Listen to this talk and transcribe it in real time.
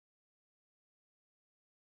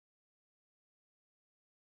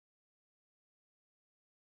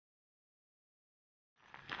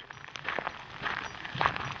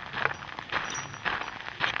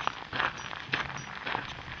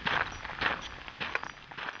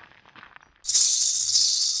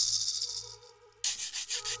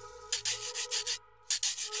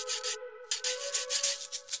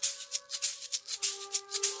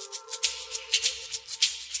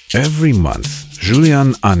Every month,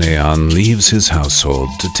 Julien leaves his household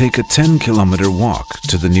to take a 10-kilometer walk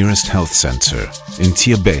to the nearest health center in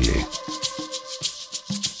Tiabeli.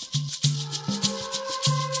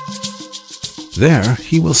 There,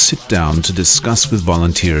 he will sit down to discuss with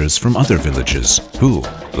volunteers from other villages who,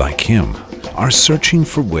 like him, are searching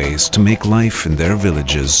for ways to make life in their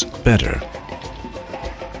villages better.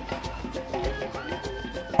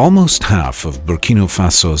 Almost half of Burkina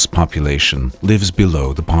Faso's population lives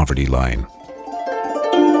below the poverty line.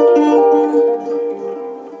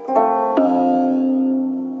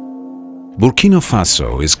 Burkina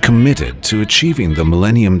Faso is committed to achieving the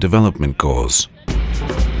Millennium Development Goals.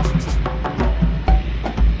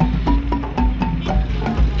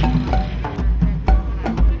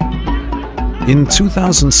 In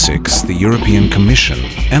 2006, the European Commission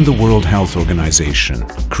and the World Health Organization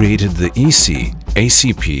created the EC-ACP-WHO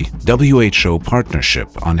Partnership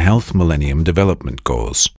on Health Millennium Development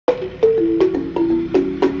Goals.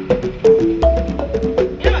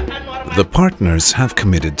 The partners have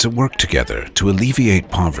committed to work together to alleviate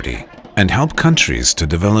poverty and help countries to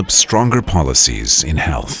develop stronger policies in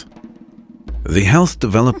health. The health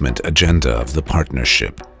development agenda of the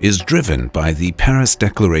partnership is driven by the Paris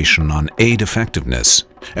Declaration on Aid Effectiveness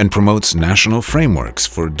and promotes national frameworks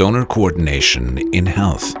for donor coordination in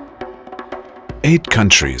health. 8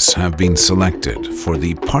 countries have been selected for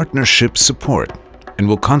the partnership support and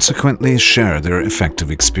will consequently share their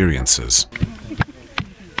effective experiences.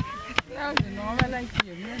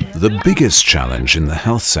 The biggest challenge in the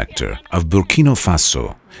health sector of Burkina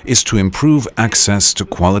Faso is to improve access to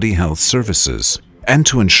quality health services and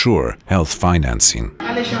to ensure health financing.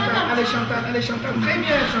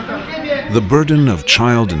 The burden of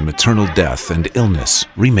child and maternal death and illness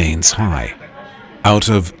remains high. Out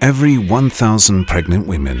of every 1,000 pregnant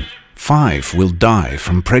women, 5 will die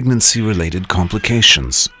from pregnancy-related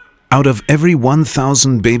complications. Out of every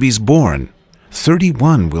 1,000 babies born,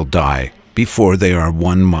 31 will die before they are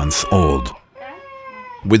 1 month old.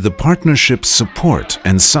 With the partnership's support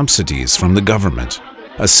and subsidies from the government,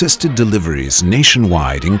 assisted deliveries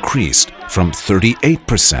nationwide increased from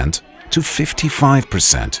 38% to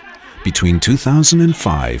 55% between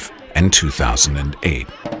 2005 and 2008.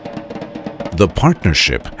 The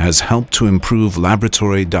partnership has helped to improve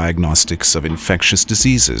laboratory diagnostics of infectious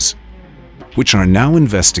diseases, which are now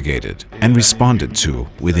investigated and responded to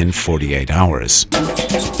within 48 hours.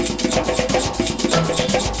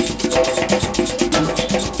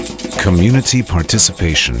 Community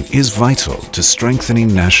participation is vital to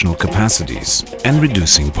strengthening national capacities and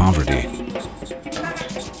reducing poverty.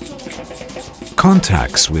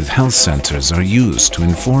 Contacts with health centers are used to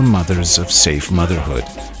inform mothers of safe motherhood,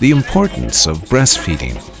 the importance of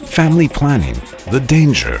breastfeeding, family planning, the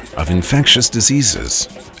danger of infectious diseases,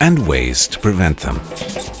 and ways to prevent them.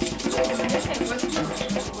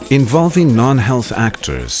 Involving non-health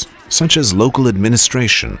actors, such as local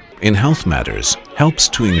administration, in health matters helps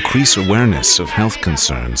to increase awareness of health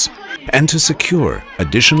concerns and to secure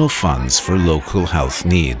additional funds for local health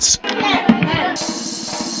needs.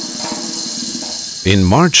 In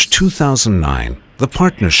March 2009, the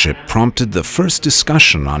partnership prompted the first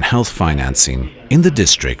discussion on health financing in the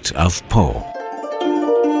district of Po.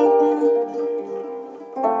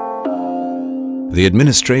 The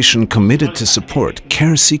administration committed to support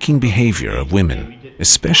care-seeking behavior of women,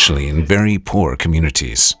 especially in very poor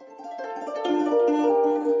communities.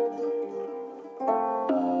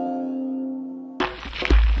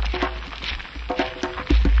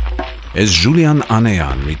 As Julien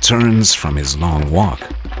returns from his long walk,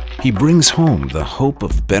 he brings home the hope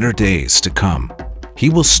of better days to come. He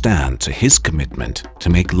will stand to his commitment to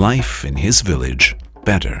make life in his village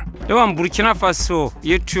better.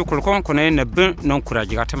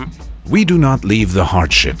 We do not leave the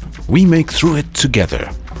hardship. We make through it together.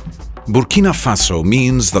 Burkina Faso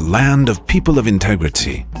means the land of people of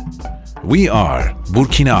integrity. We are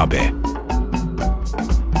Burkinabe.